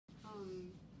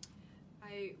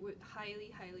would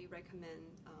highly recommend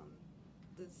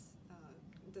this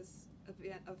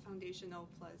foundational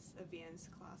plus advanced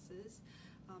classes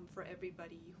for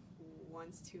everybody who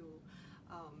wants to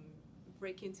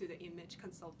break into the image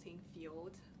consulting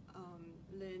field.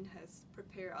 Lynn has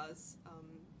prepared us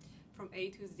from A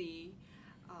to Z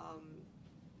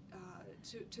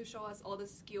to show us all the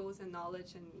skills and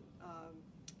knowledge and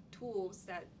tools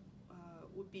that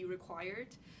would be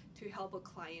required to help a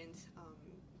client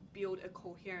build a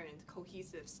coherent,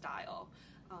 cohesive style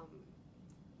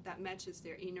that matches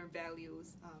their inner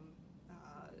values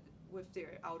with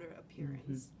their outer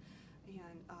appearance.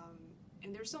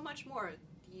 And there's so much more.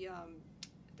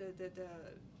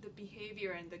 The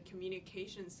behavior and the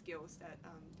communication skills that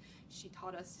she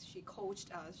taught us, she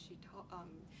coached us,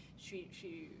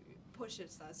 she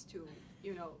pushes us to,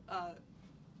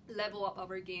 level up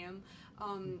our game,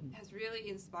 has really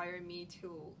inspired me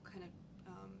to kind of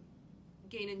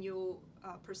gain a new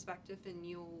perspective and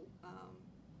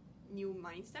new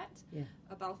mindset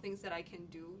about things that I can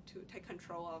do to take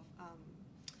control of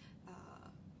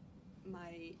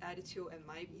my attitude and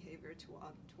my behavior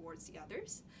towards the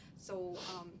others. So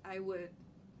I would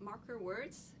mark her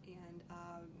words and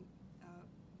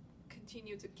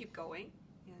continue to keep going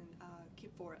and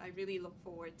keep forward. I really look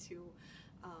forward to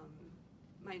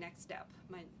my next step,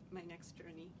 my next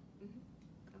journey.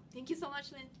 So, thank you so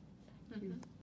much, Lynn.